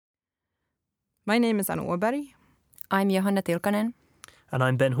My name is Anna Åberg. I'm Johanna Tilkanen. And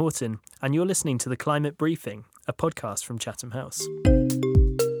I'm Ben Horton, and you're listening to The Climate Briefing, a podcast from Chatham House.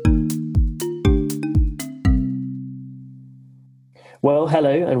 Well,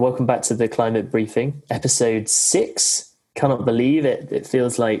 hello, and welcome back to The Climate Briefing, episode 6. Cannot believe it. It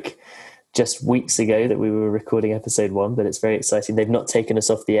feels like just weeks ago that we were recording episode 1, but it's very exciting. They've not taken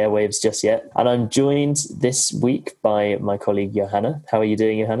us off the airwaves just yet. And I'm joined this week by my colleague, Johanna. How are you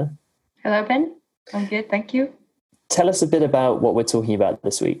doing, Johanna? Hello, Ben. I'm good, thank you. Tell us a bit about what we're talking about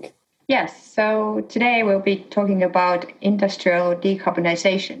this week. Yes, so today we'll be talking about industrial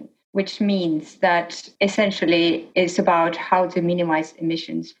decarbonisation, which means that essentially it's about how to minimize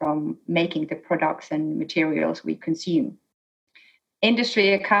emissions from making the products and materials we consume.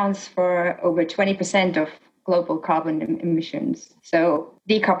 Industry accounts for over 20% of global carbon emissions. So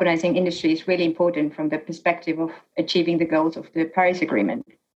decarbonizing industry is really important from the perspective of achieving the goals of the Paris Agreement.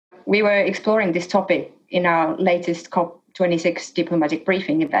 We were exploring this topic in our latest COP26 diplomatic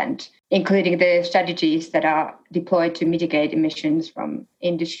briefing event, including the strategies that are deployed to mitigate emissions from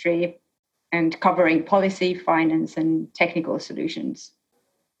industry and covering policy, finance, and technical solutions.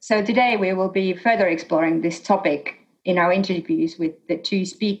 So today we will be further exploring this topic in our interviews with the two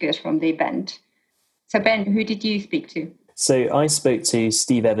speakers from the event. So Ben, who did you speak to? So I spoke to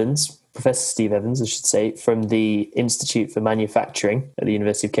Steve Evans, Professor Steve Evans, I should say, from the Institute for Manufacturing at the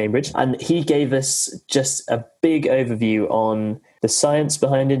University of Cambridge. And he gave us just a big overview on the science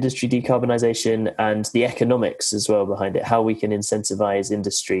behind industry decarbonisation and the economics as well behind it, how we can incentivise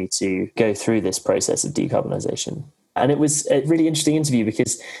industry to go through this process of decarbonisation. And it was a really interesting interview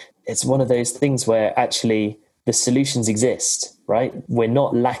because it's one of those things where actually the solutions exist, right? We're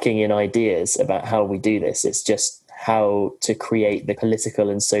not lacking in ideas about how we do this. It's just how to create the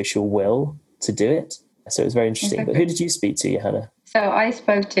political and social will to do it. So it was very interesting. Exactly. But who did you speak to, Johanna? So I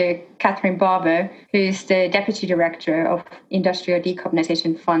spoke to Catherine Barber, who's the Deputy Director of Industrial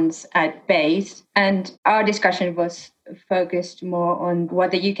Decarbonisation Funds at abate. And our discussion was focused more on what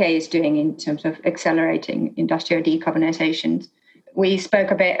the UK is doing in terms of accelerating industrial decarbonisation. We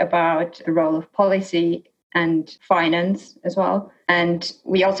spoke a bit about the role of policy and finance as well. And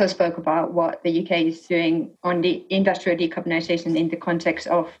we also spoke about what the UK is doing on the industrial decarbonisation in the context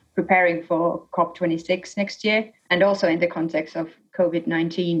of preparing for COP26 next year, and also in the context of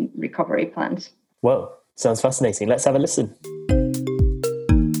COVID-19 recovery plans. Well, sounds fascinating. Let's have a listen.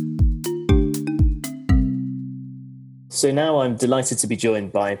 So now I'm delighted to be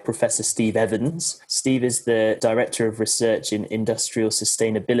joined by Professor Steve Evans. Steve is the Director of Research in Industrial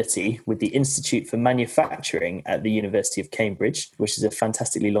Sustainability with the Institute for Manufacturing at the University of Cambridge, which is a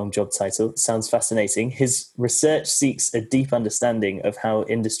fantastically long job title. It sounds fascinating. His research seeks a deep understanding of how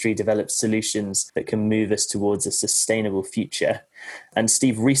industry develops solutions that can move us towards a sustainable future. And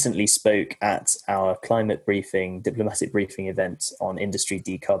Steve recently spoke at our climate briefing, diplomatic briefing event on industry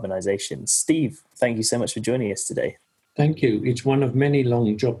decarbonisation. Steve, thank you so much for joining us today. Thank you. It's one of many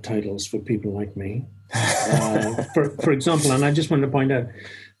long job titles for people like me. For example, and I just want to point out,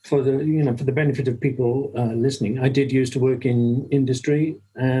 for the benefit of people listening, I did used to work in industry,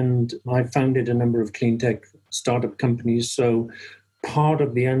 and I founded a number of clean tech startup companies. So part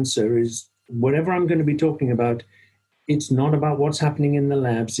of the answer is whatever I'm going to be talking about, it's not about what's happening in the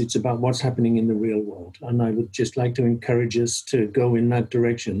labs, it's about what's happening in the real world. And I would just like to encourage us to go in that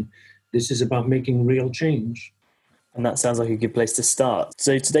direction. This is about making real change. And that sounds like a good place to start.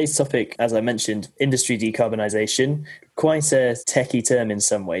 So today's topic, as I mentioned, industry decarbonisation, quite a techie term in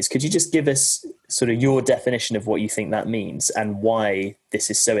some ways. Could you just give us sort of your definition of what you think that means and why this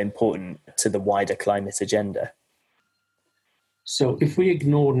is so important to the wider climate agenda? So if we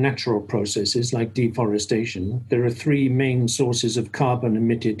ignore natural processes like deforestation, there are 3 main sources of carbon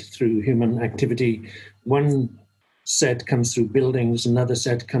emitted through human activity. One set comes through buildings, another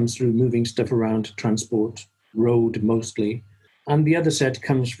set comes through moving stuff around, transport, road mostly, and the other set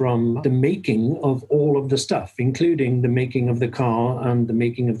comes from the making of all of the stuff, including the making of the car and the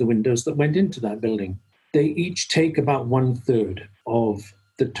making of the windows that went into that building. They each take about 1/3 of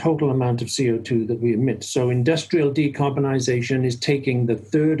the total amount of CO2 that we emit. So industrial decarbonisation is taking the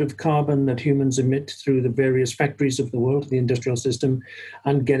 1/3 of carbon that humans emit through the various factories of the world, the industrial system,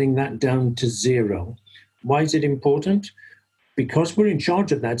 and getting that down to 0. Why is it important? Because we're in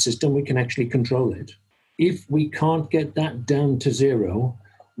charge of that system, we can actually control it. If we can't get that down to 0,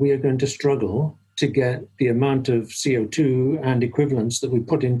 we are going to struggle to get the amount of CO2 and equivalents that we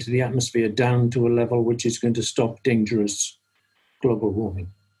put into the atmosphere down to a level which is going to stop dangerous global warming.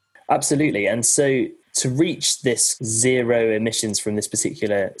 Absolutely. And so to reach this 0 emissions from this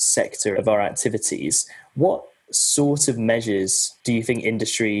particular sector of our activities, what sort of measures do you think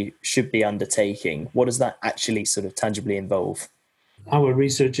industry should be undertaking? What does that actually sort of tangibly involve? Our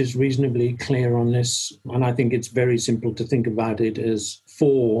research is reasonably clear on this, and I think it's very simple to think about it as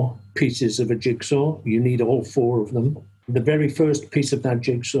 4 pieces of a jigsaw. You need all 4 of them. The very first piece of that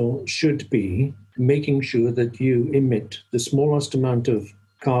jigsaw should be making sure that you emit the smallest amount of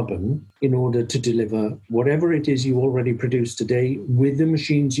carbon in order to deliver whatever it is you already produce today with the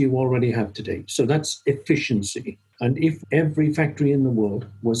machines you already have today. So that's efficiency. And if every factory in the world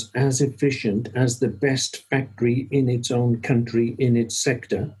was as efficient as the best factory in its own country, in its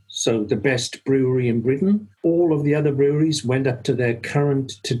sector, so the best brewery in Britain, all of the other breweries went up to their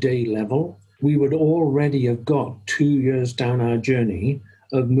current today level, we would already have got 2 years down our journey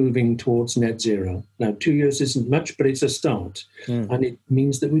of moving towards net zero. Now, 2 years isn't much, but it's a start. And it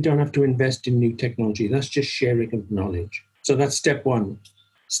means that we don't have to invest in new technology. That's just sharing of knowledge. So that's step 1.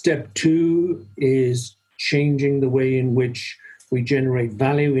 Step 2 is changing the way in which we generate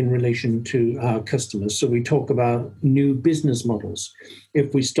value in relation to our customers. So we talk about new business models.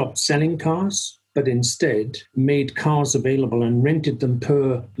 If we stopped selling cars, but instead made cars available and rented them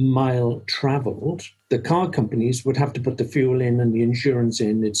per mile traveled, the car companies would have to put the fuel in and the insurance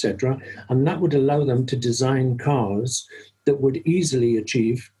in, etc. And that would allow them to design cars that would easily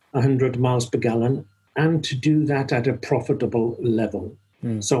achieve 100 miles per gallon and to do that at a profitable level.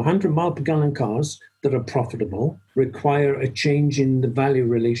 So 100 mile per gallon cars that are profitable require a change in the value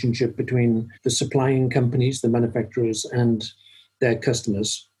relationship between the supplying companies, the manufacturers, and their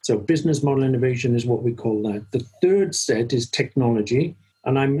customers. So business model innovation is what we call that. The third set is technology,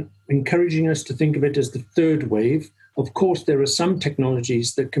 and I'm encouraging us to think of it as the third wave. Of course, there are some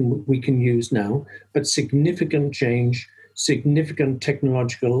technologies that we can use now, but significant change, significant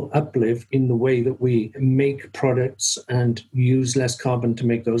technological uplift in the way that we make products and use less carbon to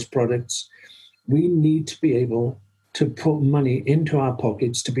make those products. We need to be able to put money into our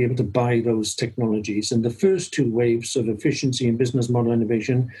pockets to be able to buy those technologies. And the first 2 waves of efficiency and business model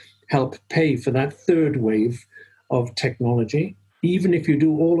innovation help pay for that third wave of technology. Even if you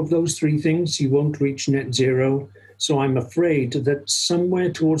do all of those 3 things, you won't reach net zero. So I'm afraid that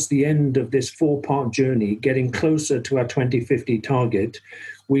somewhere towards the end of this 4-part journey, getting closer to our 2050 target,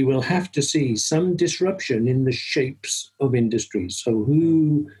 we will have to see some disruption in the shapes of industries. So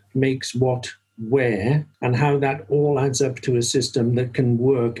who makes what where, and how that all adds up to a system that can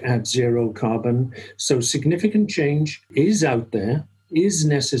work at zero carbon. So significant change is out there, is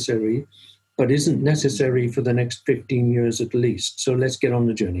necessary, but isn't necessary for the next 15 years at least. So let's get on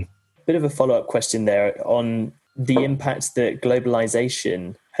the journey. Bit of a follow-up question there on the impact that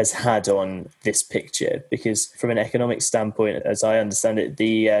globalization has had on this picture, because from an economic standpoint, as I understand it,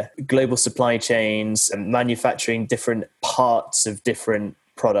 the global supply chains and manufacturing different parts of different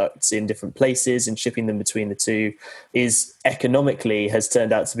products in different places and shipping them between the two is economically has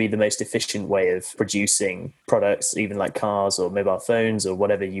turned out to be the most efficient way of producing products, even like cars or mobile phones or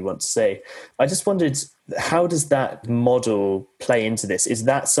whatever you want to say. I just wondered, how does that model play into this? Is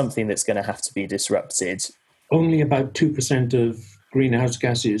that something that's going to have to be disrupted? Only about 2% of greenhouse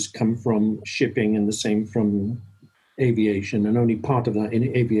gases come from shipping and the same from aviation, and only part of that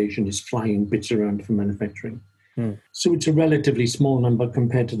in aviation is flying bits around for manufacturing. So it's a relatively small number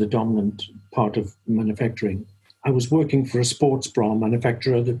compared to the dominant part of manufacturing. I was working for a sports bra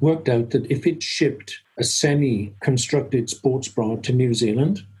manufacturer that worked out that if it shipped a semi-constructed sports bra to New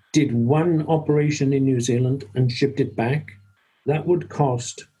Zealand, did one operation in New Zealand and shipped it back, that would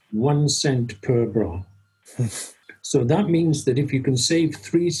cost 1 cent per bra. So that means that if you can save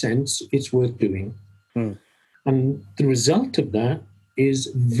 3 cents, it's worth doing. And the result of that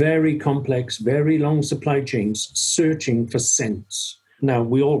is very complex, very long supply chains searching for cents. Now,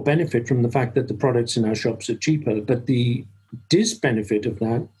 we all benefit from the fact that the products in our shops are cheaper, but the disbenefit of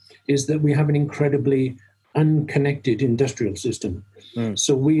that is that we have an incredibly unconnected industrial system.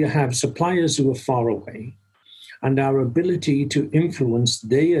 So we have suppliers who are far away, and our ability to influence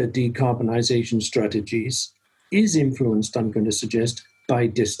their decarbonisation strategies is influenced, I'm going to suggest, by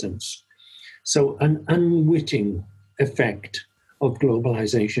distance. So an unwitting effect of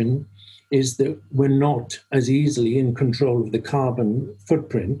globalization is that we're not as easily in control of the carbon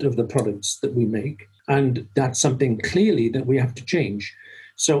footprint of the products that we make. And that's something clearly that we have to change.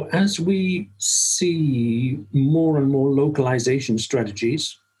 So as we see more and more localization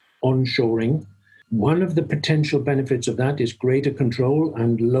strategies, onshoring, one of the potential benefits of that is greater control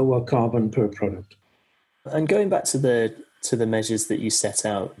and lower carbon per product. And going back to the measures that you set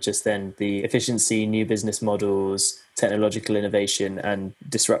out just then, the efficiency, new business models, technological innovation and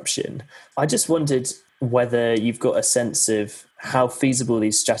disruption, I just wondered whether you've got a sense of how feasible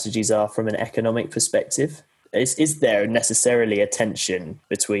these strategies are from an economic perspective. Is there necessarily a tension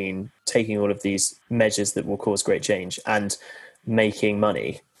between taking all of these measures that will cause great change and making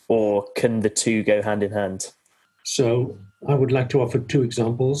money, or can the two go hand in hand? So I would like to offer two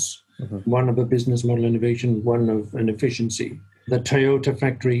examples, one of a business model innovation, one of an efficiency. The Toyota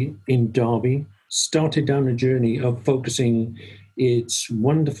factory in Derby started down a journey of focusing its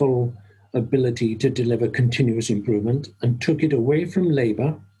wonderful ability to deliver continuous improvement and took it away from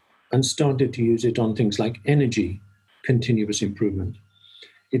labor and started to use it on things like energy continuous improvement.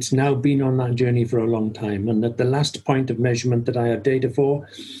 It's now been on that journey for a long time. And at the last point of measurement that I have data for,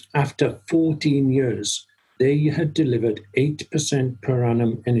 after 14 years, they had delivered 8% per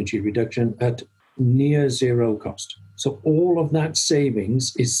annum energy reduction at near zero cost. So all of that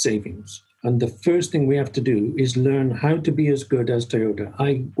savings is savings. And the first thing we have to do is learn how to be as good as Toyota.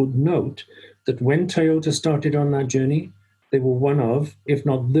 I would note that when Toyota started on that journey, they were one of, if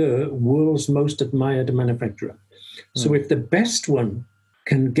not the world's most admired manufacturer. So if the best one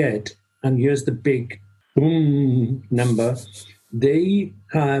can get, and here's the big boom number, they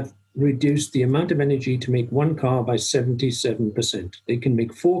have reduced the amount of energy to make one car by 77%. They can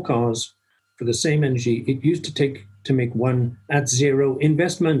make 4 cars for the same energy it used to take to make one at zero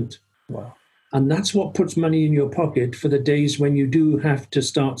investment. Wow. And that's what puts money in your pocket for the days when you do have to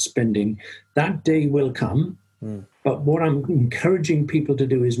start spending. That day will come. But what I'm encouraging people to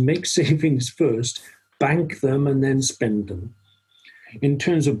do is make savings first, bank them, and then spend them. In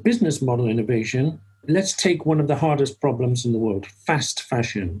terms of business model innovation, let's take one of the hardest problems in the world, fast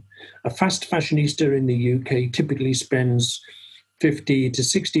fashion. A fast fashionista in the UK typically spends 50 to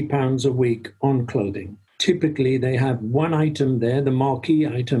 60 pounds a week on clothing. Typically, they have one item there, the marquee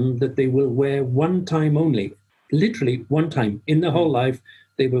item, that they will wear one time only, literally one time in their whole life.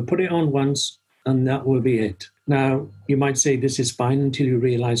 They will put it on once, and that will be it. Now, you might say this is fine until you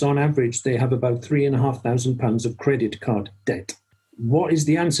realize on average they have about £3,500 of credit card debt. What is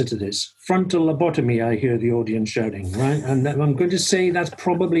the answer to this? Frontal lobotomy, I hear the audience shouting, right? And I'm going to say that's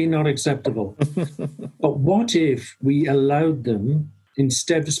probably not acceptable. But what if we allowed them,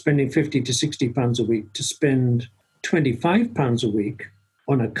 instead of spending 50 to 60 pounds a week, to spend 25 pounds a week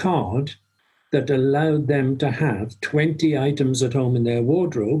on a card that allowed them to have 20 items at home in their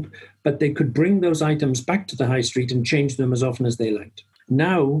wardrobe, but they could bring those items back to the high street and change them as often as they liked.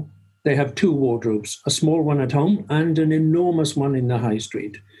 Now they have 2 wardrobes, a small one at home and an enormous one in the high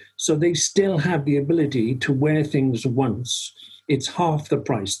street. So they still have the ability to wear things once. It's half the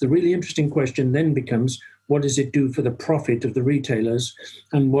price. The really interesting question then becomes, what does it do for the profit of the retailers,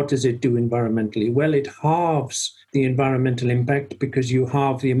 and what does it do environmentally? Well, it halves the environmental impact because you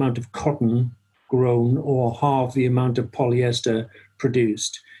halve the amount of cotton grown or halve the amount of polyester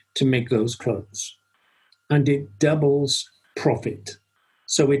produced to make those clothes. And it doubles profit.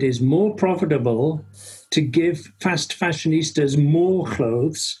 So it is more profitable to give fast fashionistas more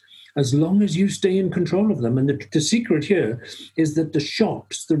clothes as long as you stay in control of them. And the secret here is that the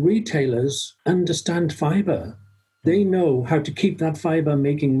shops, the retailers, understand fiber. They know how to keep that fiber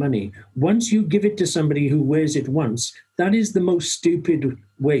making money. Once you give it to somebody who wears it once, that is the most stupid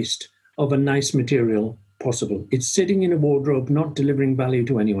waste of a nice material possible. It's sitting in a wardrobe, not delivering value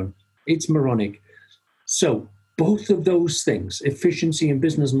to anyone. It's moronic. So both of those things, efficiency and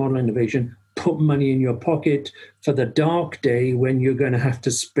business model innovation, put money in your pocket for the dark day when you're going to have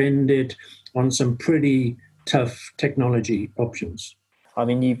to spend it on some pretty tough technology options. I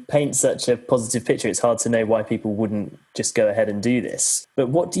mean, you paint such a positive picture, it's hard to know why people wouldn't just go ahead and do this. But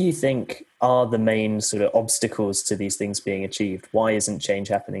what do you think are the main sort of obstacles to these things being achieved? Why isn't change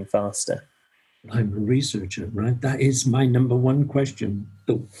happening faster? I'm a researcher, right? That is my number one question.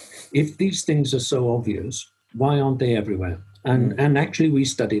 So if these things are so obvious, why aren't they everywhere? And actually, we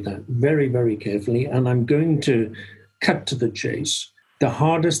study that very, very carefully. And I'm going to cut to the chase. The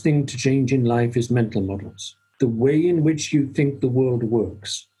hardest thing to change in life is mental models. The way in which you think the world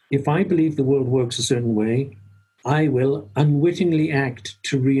works. If I believe the world works a certain way, I will unwittingly act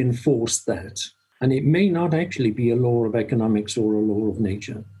to reinforce that. And it may not actually be a law of economics or a law of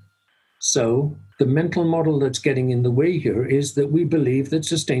nature. So the mental model that's getting in the way here is that we believe that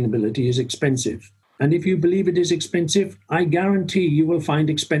sustainability is expensive. And if you believe it is expensive, I guarantee you will find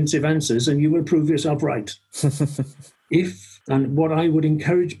expensive answers and you will prove yourself right. And what I would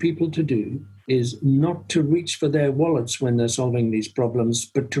encourage people to do is not to reach for their wallets when they're solving these problems,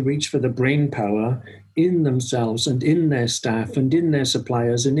 but to reach for the brain power in themselves and in their staff and in their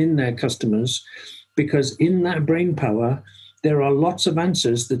suppliers and in their customers, because in that brain power, there are lots of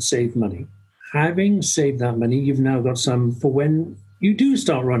answers that save money. Having saved that money, you've now got some for when you do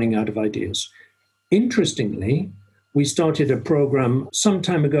start running out of ideas. Interestingly, we started a program some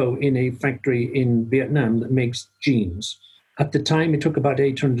time ago in a factory in Vietnam that makes jeans. At the time, it took about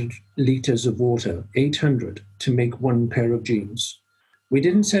 800 litres of water, 800, to make one pair of jeans. We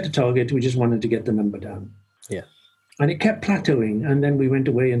didn't set a target, we just wanted to get the number down. Yeah. And it kept plateauing, and then we went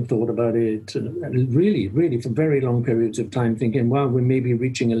away and thought about it really for very long periods of time, thinking, well, we may be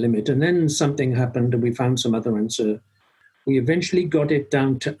reaching a limit. And then something happened and we found some other answer. We eventually got it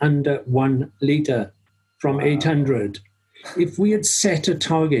down to under 1 litre from 800. If we had set a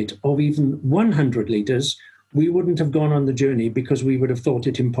target of even 100 litres, we wouldn't have gone on the journey because we would have thought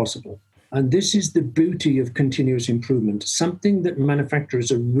it impossible. And this is the beauty of continuous improvement. Something that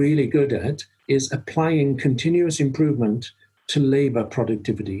manufacturers are really good at is applying continuous improvement to labour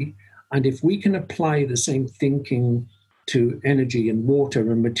productivity. And if we can apply the same thinking to energy and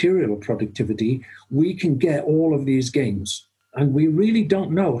water and material productivity, we can get all of these gains. And we really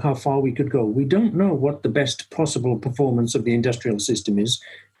don't know how far we could go. We don't know what the best possible performance of the industrial system is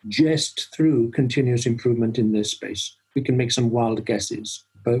just through continuous improvement in this space. We can make some wild guesses,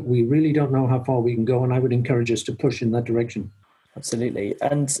 but we really don't know how far we can go. And I would encourage us to push in that direction. Absolutely.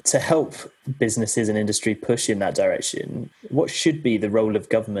 And to help businesses and industry push in that direction, what should be the role of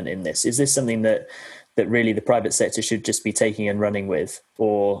government in this? Is this something that really the private sector should just be taking and running with,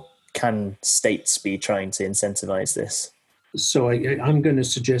 or can states be trying to incentivize this? So I'm going to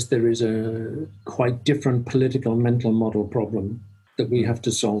suggest there is a quite different political mental model problem that we have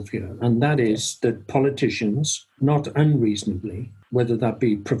to solve here. And that is that politicians, not unreasonably, whether that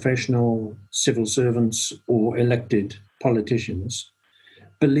be professional civil servants or elected politicians,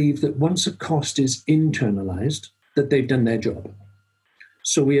 believe that once a cost is internalized, that they've done their job.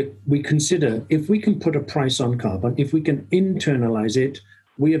 So we consider, if we can put a price on carbon, if we can internalize it,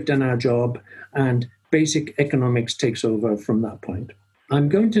 we have done our job, and basic economics takes over from that point. I'm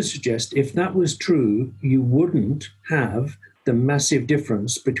going to suggest if that was true, you wouldn't have the massive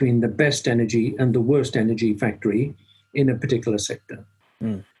difference between the best energy and the worst energy factory in a particular sector.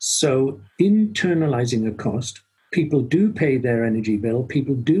 So internalizing a cost, people do pay their energy bill,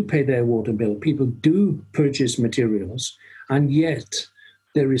 people do pay their water bill, people do purchase materials, and yet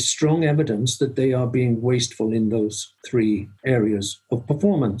there is strong evidence that they are being wasteful in those three areas of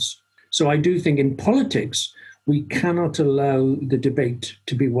performance. So I do think in politics, we cannot allow the debate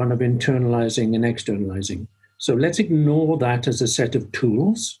to be one of internalizing and externalizing. So let's ignore that as a set of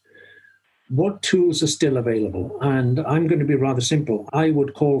tools. What tools are still available? And I'm going to be rather simple. I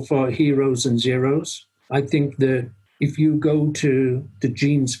would call for heroes and zeros. I think that if you go to the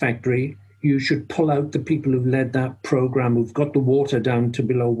jeans factory, you should pull out the people who've led that program, who've got the water down to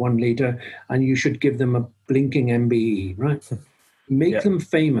below 1 litre, and you should give them a blinking MBE, right? Make them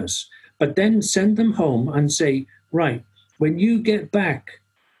famous, but then send them home and say, right, when you get back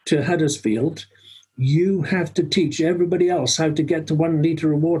to Huddersfield, you have to teach everybody else how to get to 1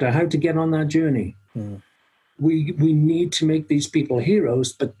 litre of water, how to get on that journey. We need to make these people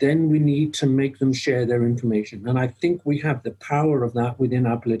heroes, but then we need to make them share their information. And I think we have the power of that within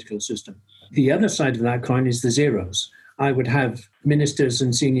our political system. The other side of that coin is the zeros. I would have ministers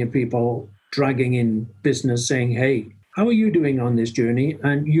and senior people dragging in business saying, hey, how are you doing on this journey?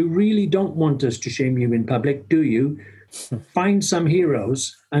 And you really don't want us to shame you in public, do you? Find some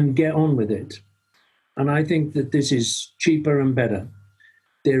heroes and get on with it. And I think that this is cheaper and better.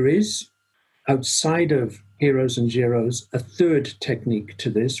 There is, outside of heroes and zeros, a third technique to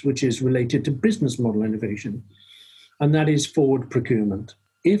this, which is related to business model innovation, and that is forward procurement.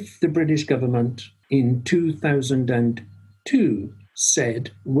 If the British government in 2002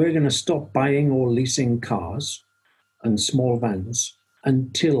 said, we're going to stop buying or leasing cars and small vans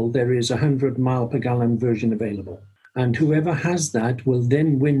until there is a 100 mile per gallon version available, and whoever has that will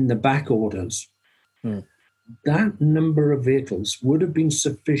then win the back orders, that number of vehicles would have been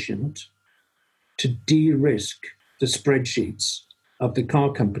sufficient to de-risk the spreadsheets of the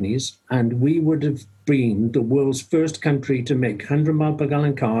car companies, and we would have been the world's first country to make 100 mile per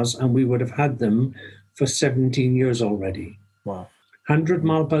gallon cars, and we would have had them for 17 years already. Wow. 100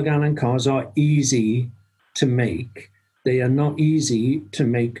 mile per gallon cars are easy to make. They are not easy to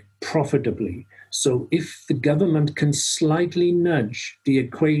make profitably. So if the government can slightly nudge the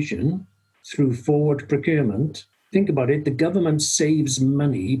equation through forward procurement, think about it, the government saves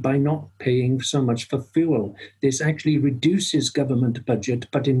money by not paying so much for fuel. This actually reduces government budget,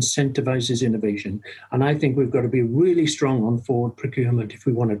 but incentivizes innovation. And I think we've got to be really strong on forward procurement if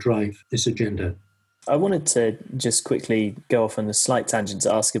we want to drive this agenda. I wanted to just quickly go off on a slight tangent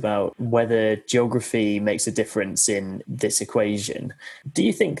to ask about whether geography makes a difference in this equation. Do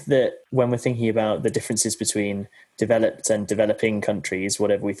you think that when we're thinking about the differences between developed and developing countries,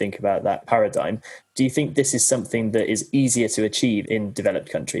 whatever we think about that paradigm, do you think this is something that is easier to achieve in developed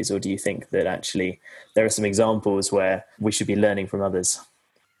countries, or do you think that actually there are some examples where we should be learning from others?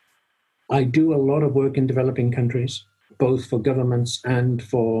 I do a lot of work in developing countries, both for governments and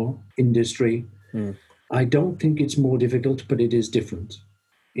for industry. I don't think it's more difficult, but it is different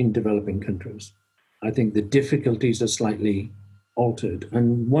in developing countries. I think the difficulties are slightly altered.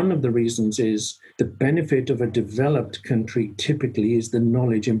 And one of the reasons is the benefit of a developed country typically is the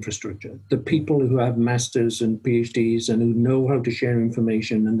knowledge infrastructure. The people who have masters and PhDs and who know how to share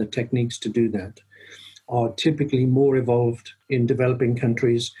information and the techniques to do that are typically more evolved in developing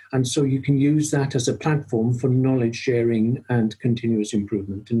countries. And so you can use that as a platform for knowledge sharing and continuous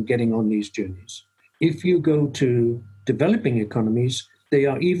improvement and getting on these journeys. If you go to developing economies, they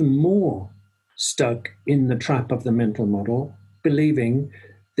are even more stuck in the trap of the mental model, believing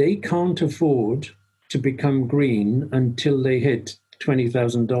they can't afford to become green until they hit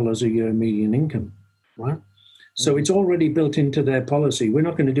 $20,000 a year median income, right? So it's already built into their policy. We're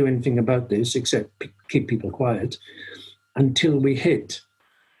not going to do anything about this except keep people quiet until we hit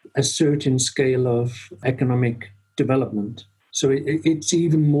a certain scale of economic development. So it's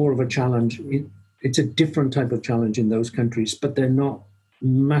even more of a challenge. It's a different type of challenge in those countries, but they're not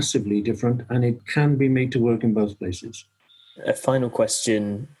massively different, and it can be made to work in both places. A final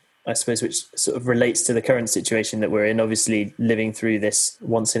question, I suppose, which sort of relates to the current situation that we're in, obviously living through this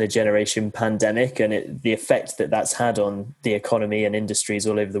once-in-a-generation pandemic and the effect that that's had on the economy and industries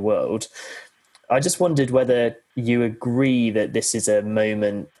all over the world. I just wondered whether you agree that this is a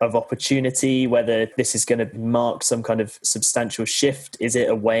moment of opportunity, whether this is going to mark some kind of substantial shift. Is it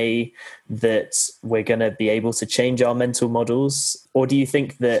a way that we're going to be able to change our mental models? Or do you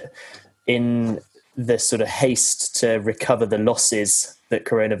think that in the sort of haste to recover the losses that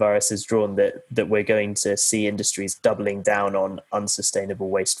coronavirus has drawn, that we're going to see industries doubling down on unsustainable,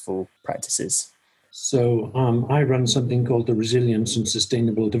 wasteful practices? So I run something called the Resilience and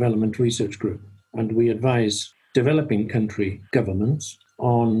Sustainable Development Research Group, and we advise developing country governments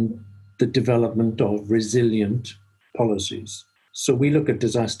on the development of resilient policies. So we look at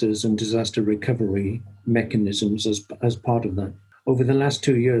disasters and disaster recovery mechanisms as part of that. Over the last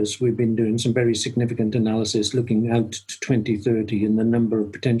 2 years, we've been doing some very significant analysis looking out to 2030 and the number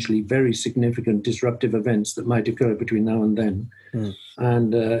of potentially very significant disruptive events that might occur between now and then.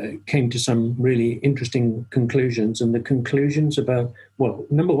 And came to some really interesting conclusions. And the conclusions about, well,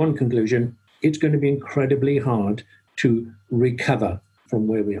 number one conclusion, it's going to be incredibly hard to recover from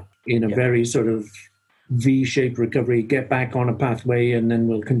where we are in a very sort of V-shaped recovery, get back on a pathway, and then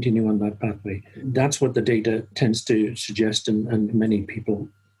we'll continue on that pathway. That's what the data tends to suggest, and many people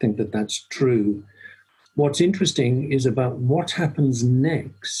think that that's true. What's interesting is about what happens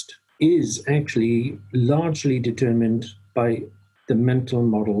next is actually largely determined by the mental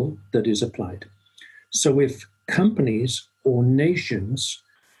model that is applied. So if companies or nations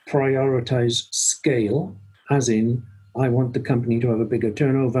prioritize scale, as in, I want the company to have a bigger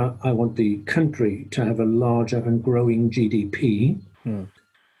turnover, I want the country to have a larger and growing GDP,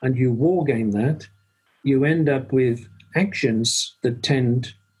 and you wargame that, you end up with actions that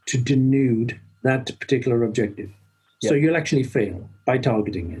tend to denude that particular objective. So you'll actually fail by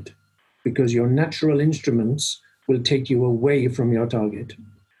targeting it, because your natural instruments will take you away from your target.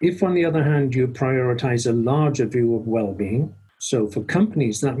 If, on the other hand, you prioritize a larger view of well-being, so for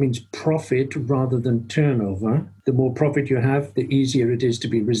companies, that means profit rather than turnover. The more profit you have, the easier it is to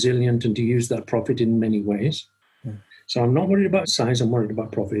be resilient and to use that profit in many ways. So I'm not worried about size, I'm worried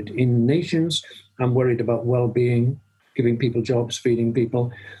about profit. In nations, I'm worried about well-being, giving people jobs, feeding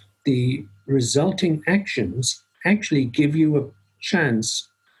people. The resulting actions actually give you a chance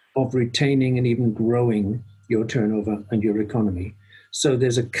of retaining and even growing your turnover and your economy. So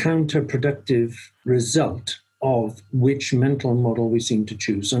there's a counterproductive result of which mental model we seem to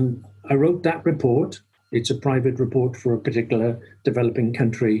choose. And I wrote that report. It's a private report for a particular developing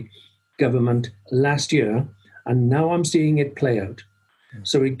country government last year, and now I'm seeing it play out.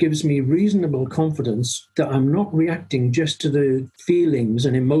 So it gives me reasonable confidence that I'm not reacting just to the feelings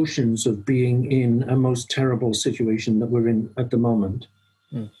and emotions of being in a most terrible situation that we're in at the moment.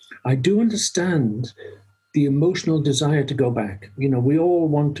 I do understand the emotional desire to go back. You know, we all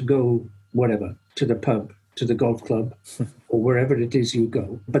want to go, whatever, to the pub, to the golf club, or wherever it is you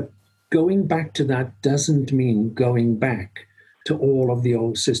go. But going back to that doesn't mean going back to all of the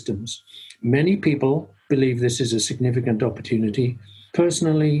old systems. Many people believe this is a significant opportunity.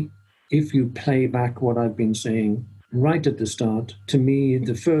 Personally, if you play back what I've been saying right at the start, to me,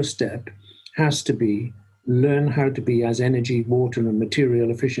 the first step has to be learn how to be as energy, water, and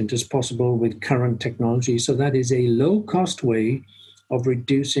material efficient as possible with current technology. So that is a low-cost way of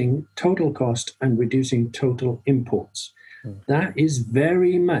reducing total cost and reducing total imports. That is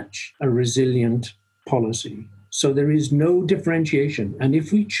very much a resilient policy. So there is no differentiation. And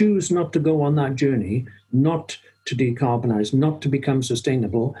if we choose not to go on that journey, not to decarbonize, not to become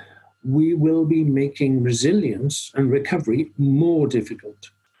sustainable, we will be making resilience and recovery more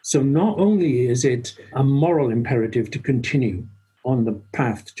difficult. So not only is it a moral imperative to continue on the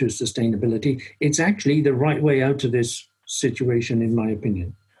path to sustainability, it's actually the right way out of this situation, in my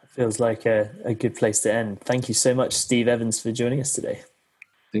opinion. Feels like a good place to end. Thank you so much, Steve Evans, for joining us today.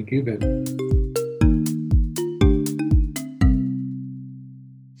 Thank you, Ben.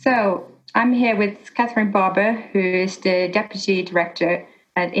 So I'm here with Catherine Barber, who is the Deputy Director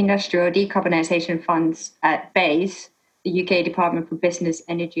at Industrial Decarbonisation Funds at BEIS, the UK Department for Business,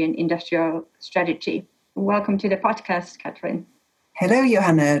 Energy and Industrial Strategy. Welcome to the podcast, Catherine. Hello,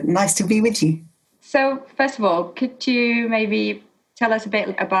 Johanna. Nice to be with you. So first of all, could you maybe tell us a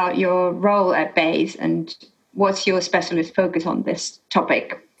bit about your role at BEIS and what's your specialist focus on this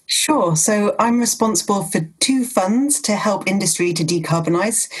topic? Sure. So I'm responsible for two funds to help industry to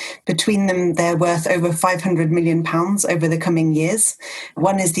decarbonise. Between them, they're worth over £500 million over the coming years.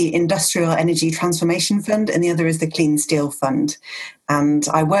 One is the Industrial Energy Transformation Fund and the other is the Clean Steel Fund. And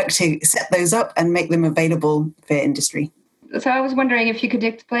I work to set those up and make them available for industry. So I was wondering if you could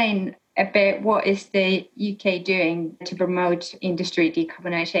explain a bit what is the UK doing to promote industry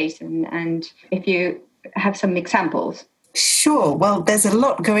decarbonisation and if you have some examples. Sure. Well, there's a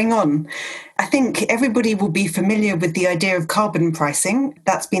lot going on. I think everybody will be familiar with the idea of carbon pricing.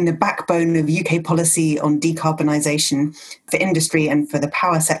 That's been the backbone of UK policy on decarbonisation for industry and for the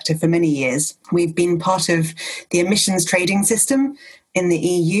power sector for many years. We've been part of the emissions trading system in the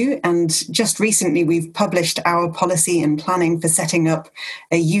EU, and just recently we've published our policy and planning for setting up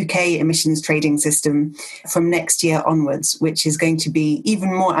a UK emissions trading system from next year onwards, which is going to be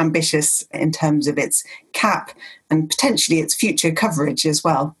even more ambitious in terms of its cap and potentially its future coverage as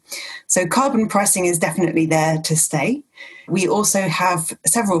well. So carbon pricing is definitely there to stay. We also have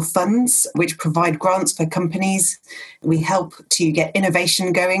several funds which provide grants for companies. We help to get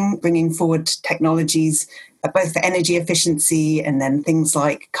innovation going, bringing forward technologies both for energy efficiency and then things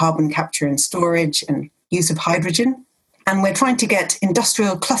like carbon capture and storage and use of hydrogen. And we're trying to get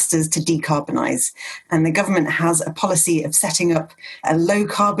industrial clusters to decarbonise. And the government has a policy of setting up a low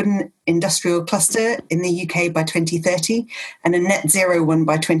carbon industrial cluster in the UK by 2030 and a net zero one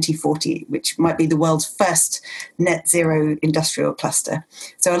by 2040, which might be the world's first net zero industrial cluster.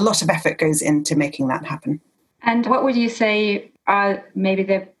 So a lot of effort goes into making that happen. And what would you say are maybe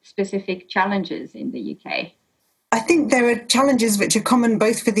the specific challenges in the UK? I think there are challenges which are common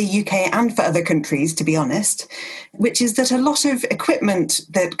both for the UK and for other countries, to be honest, which is that a lot of equipment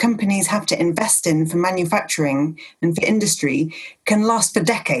that companies have to invest in for manufacturing and for industry can last for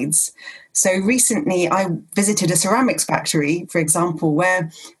decades. So recently I visited a ceramics factory, for example,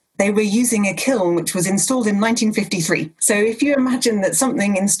 where they were using a kiln which was installed in 1953. So if you imagine that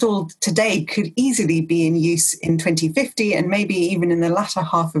something installed today could easily be in use in 2050 and maybe even in the latter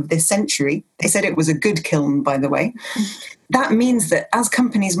half of this century, they said it was a good kiln, by the way. That means that as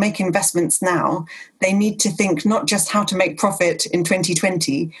companies make investments now, they need to think not just how to make profit in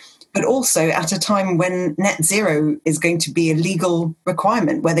 2020, but also at a time when net zero is going to be a legal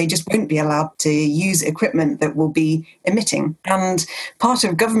requirement where they just won't be allowed to use equipment that will be emitting. And part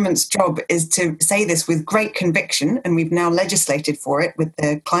of government's job is to say this with great conviction, and we've now legislated for it with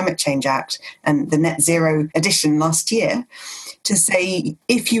the Climate Change Act and the net zero edition last year, to say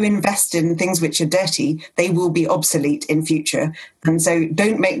if you invest in things which are dirty, they will be obsolete in future. And so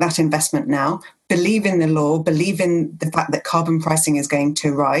don't make that investment now. Believe in the law, believe in the fact that carbon pricing is going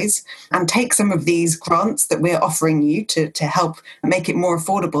to rise, and take some of these grants that we're offering you to help make it more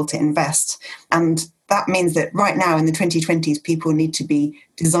affordable to invest. And that means that right now in the 2020s, people need to be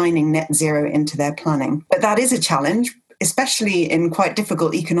designing net zero into their planning. But that is a challenge, especially in quite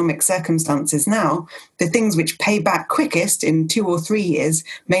difficult economic circumstances now. The things which pay back quickest in 2 or 3 years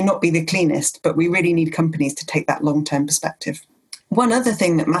may not be the cleanest, but we really need companies to take that long-term perspective. One other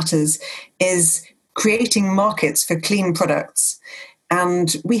thing that matters is creating markets for clean products.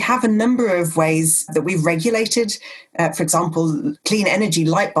 And we have a number of ways that we've regulated. For example, clean energy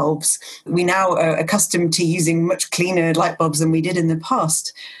light bulbs. We now are accustomed to using much cleaner light bulbs than we did in the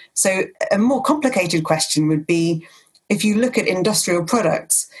past. So a more complicated question would be, if you look at industrial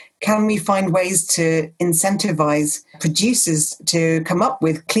products, can we find ways to incentivize producers to come up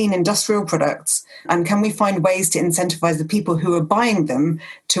with clean industrial products? And can we find ways to incentivize the people who are buying them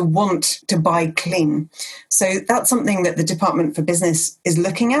to want to buy clean? So that's something that the Department for Business is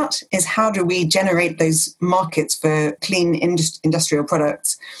looking at, is how do we generate those markets for clean industrial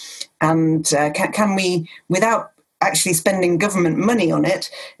products? And can we, without actually spending government money on it,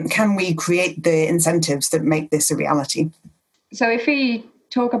 can we create the incentives that make this a reality? So if we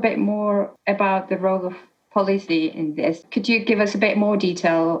talk a bit more about the role of policy in this, could you give us a bit more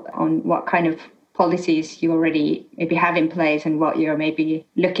detail on what kind of policies you already maybe have in place and what you're maybe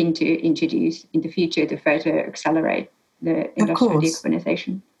looking to introduce in the future to further accelerate the industrial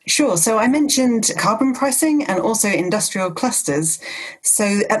decarbonisation? Sure. So I mentioned carbon pricing and also industrial clusters.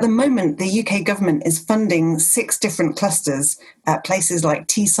 So at the moment, the UK government is funding 6 different clusters at places like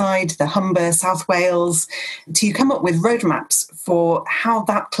Teesside, the Humber, South Wales, to come up with roadmaps for how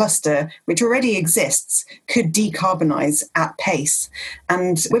that cluster, which already exists, could decarbonise at pace.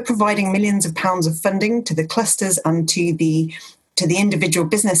 And we're providing millions of pounds of funding to the clusters and to the individual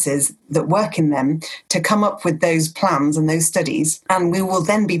businesses that work in them to come up with those plans and those studies. And we will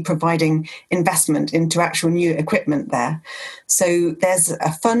then be providing investment into actual new equipment there. So there's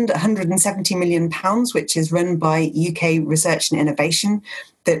a fund, £170 million, which is run by UK Research and Innovation,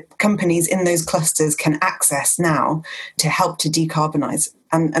 that companies in those clusters can access now to help to decarbonise.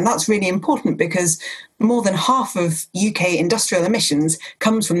 And that's really important because more than half of UK industrial emissions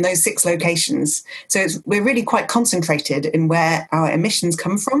comes from those 6 locations. So we're really quite concentrated in where our emissions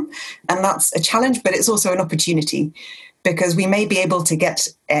come from. And that's a challenge, but it's also an opportunity because we may be able to get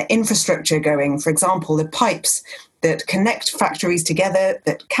infrastructure going. For example, the pipes that connect factories together,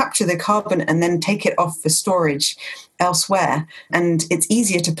 that capture the carbon and then take it off for storage elsewhere. And it's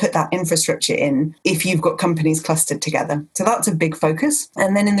easier to put that infrastructure in if you've got companies clustered together. So that's a big focus.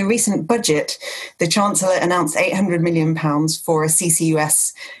 And then in the recent budget, the Chancellor announced £800 million for a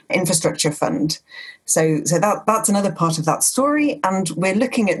CCUS infrastructure fund. So that's another part of that story. And we're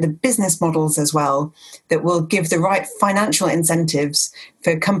looking at the business models as well that will give the right financial incentives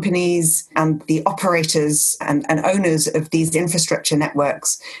for companies and the operators and owners of these infrastructure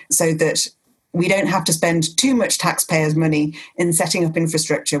networks so that we don't have to spend too much taxpayers' money in setting up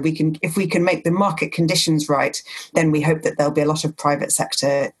infrastructure. If we can make the market conditions right, then we hope that there'll be a lot of private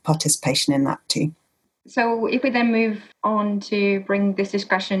sector participation in that too. So if we then move on to bring this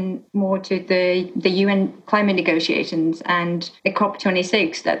discussion more to the UN climate negotiations and the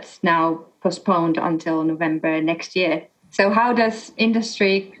COP26 that's now postponed until November next year. So how does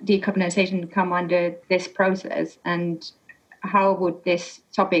industry decarbonisation come under this process, and how would this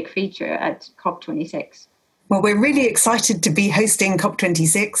topic feature at COP26? Well, we're really excited to be hosting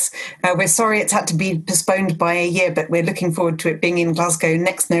COP26. We're sorry it's had to be postponed by a year, but we're looking forward to it being in Glasgow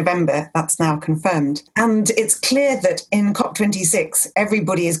next November. That's now confirmed. And it's clear that in COP26,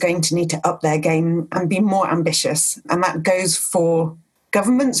 everybody is going to need to up their game and be more ambitious. And that goes for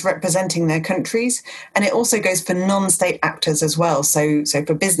governments representing their countries, and it also goes for non-state actors as well. So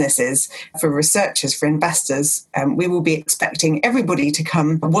for businesses, for researchers, for investors, we will be expecting everybody to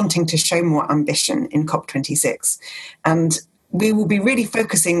come wanting to show more ambition in COP26. And we will be really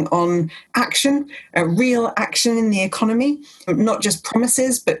focusing on action, real action in the economy, not just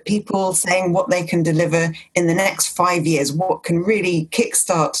promises, but people saying what they can deliver in the next 5 years, what can really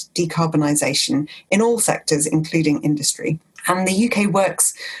kickstart decarbonisation in all sectors, including industry. And the UK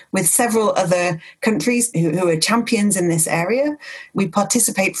works with several other countries who are champions in this area. We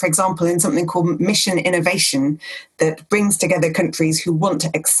participate, for example, in something called Mission Innovation that brings together countries who want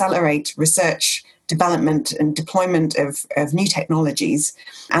to accelerate research, development and deployment of new technologies.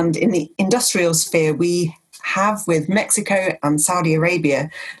 And in the industrial sphere, we have, with Mexico and Saudi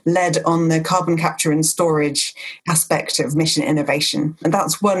Arabia, led on the carbon capture and storage aspect of Mission Innovation. And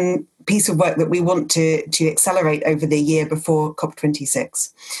that's one piece of work that we want to accelerate over the year before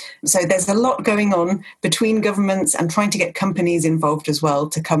COP26. So there's a lot going on between governments and trying to get companies involved as well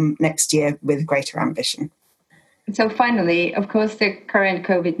to come next year with greater ambition. So finally, of course, the current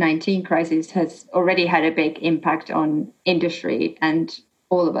COVID-19 crisis has already had a big impact on industry and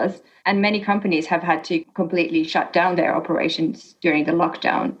all of us. And many companies have had to completely shut down their operations during the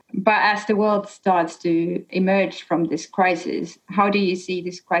lockdown. But as the world starts to emerge from this crisis, how do you see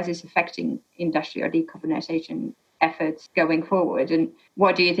this crisis affecting industrial decarbonisation efforts going forward? And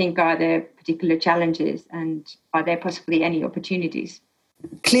what do you think are the particular challenges, and are there possibly any opportunities?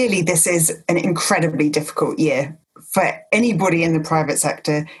 Clearly, this is an incredibly difficult year for anybody in the private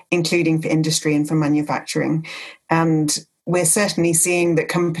sector, including for industry and for manufacturing. And we're certainly seeing that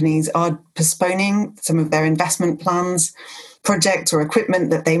companies are postponing some of their investment plans. Projects or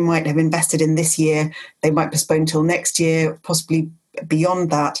equipment that they might have invested in this year, they might postpone till next year, possibly beyond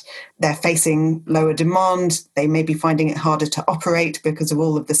that. They're facing lower demand. They may be finding it harder to operate because of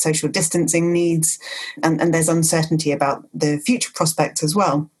all of the social distancing needs. And there's uncertainty about the future prospects as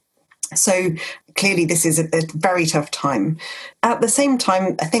well. So clearly this is a very tough time. At the same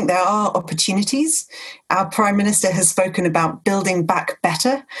time, I think there are opportunities. Our Prime Minister has spoken about building back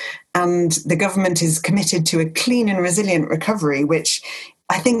better, and the government is committed to a clean and resilient recovery, which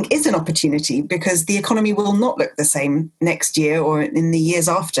I think is an opportunity because the economy will not look the same next year or in the years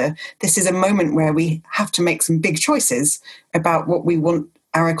after. This is a moment where we have to make some big choices about what we want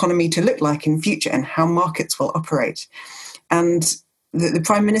our economy to look like in future and how markets will operate. And the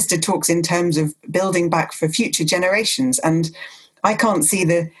Prime Minister talks in terms of building back for future generations. And I can't see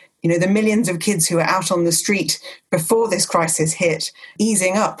the millions of kids who are out on the street before this crisis hit,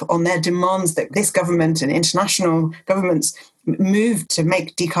 easing up on their demands that this government and international governments move to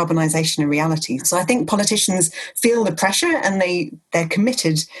make decarbonisation a reality. So I think politicians feel the pressure and they're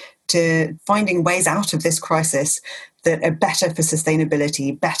committed to finding ways out of this crisis that are better for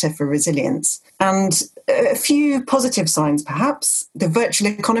sustainability, better for resilience. And a few positive signs, perhaps. The virtual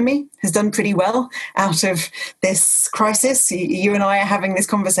economy has done pretty well out of this crisis. You and I are having this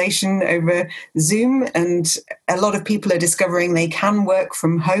conversation over Zoom, and a lot of people are discovering they can work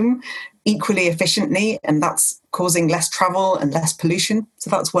from home equally efficiently, and that's causing less travel and less pollution. So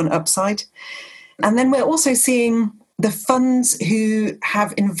that's one upside. And then we're also seeing the funds who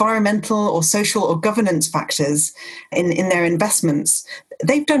have environmental or social or governance factors in their investments,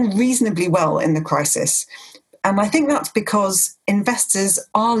 they've done reasonably well in the crisis. And I think that's because investors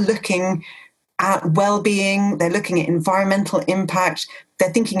are looking at well-being, they're looking at environmental impact,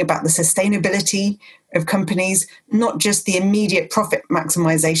 they're thinking about the sustainability of companies, not just the immediate profit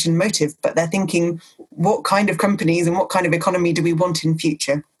maximization motive, but they're thinking what kind of companies and what kind of economy do we want in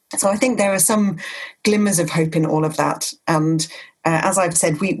future? So I think there are some glimmers of hope in all of that. And as I've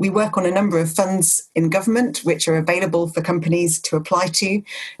said, we work on a number of funds in government which are available for companies to apply to.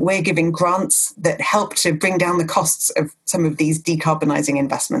 We're giving grants that help to bring down the costs of some of these decarbonising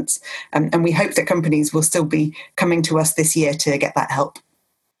investments. And we hope that companies will still be coming to us this year to get that help.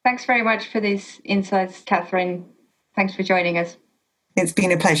 Thanks very much for these insights, Catherine. Thanks for joining us. It's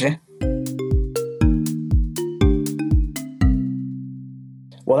been a pleasure.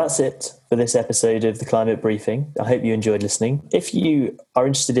 Well, that's it for this episode of the Climate Briefing. I hope you enjoyed listening. If you are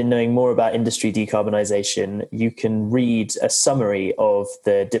interested in knowing more about industry decarbonisation, you can read a summary of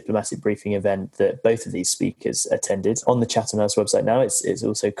the diplomatic briefing event that both of these speakers attended on the Chatham House website now. It's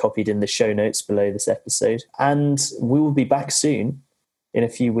also copied in the show notes below this episode. And we will be back soon in a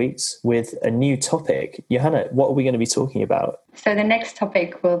few weeks with a new topic. Johanna, what are we going to be talking about? So the next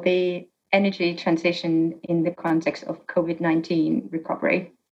topic will be energy transition in the context of COVID-19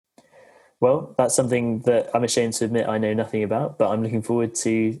 recovery. Well, that's something that I'm ashamed to admit I know nothing about, but I'm looking forward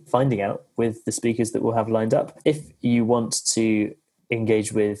to finding out with the speakers that we'll have lined up. If you want to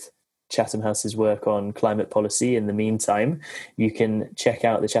engage with Chatham House's work on climate policy in the meantime, you can check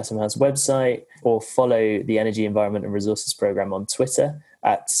out the Chatham House website or follow the Energy, Environment and Resources Programme on Twitter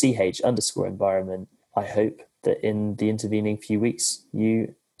at ch_environment. I hope that in the intervening few weeks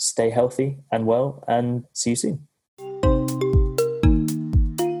you stay healthy and well, and see you soon.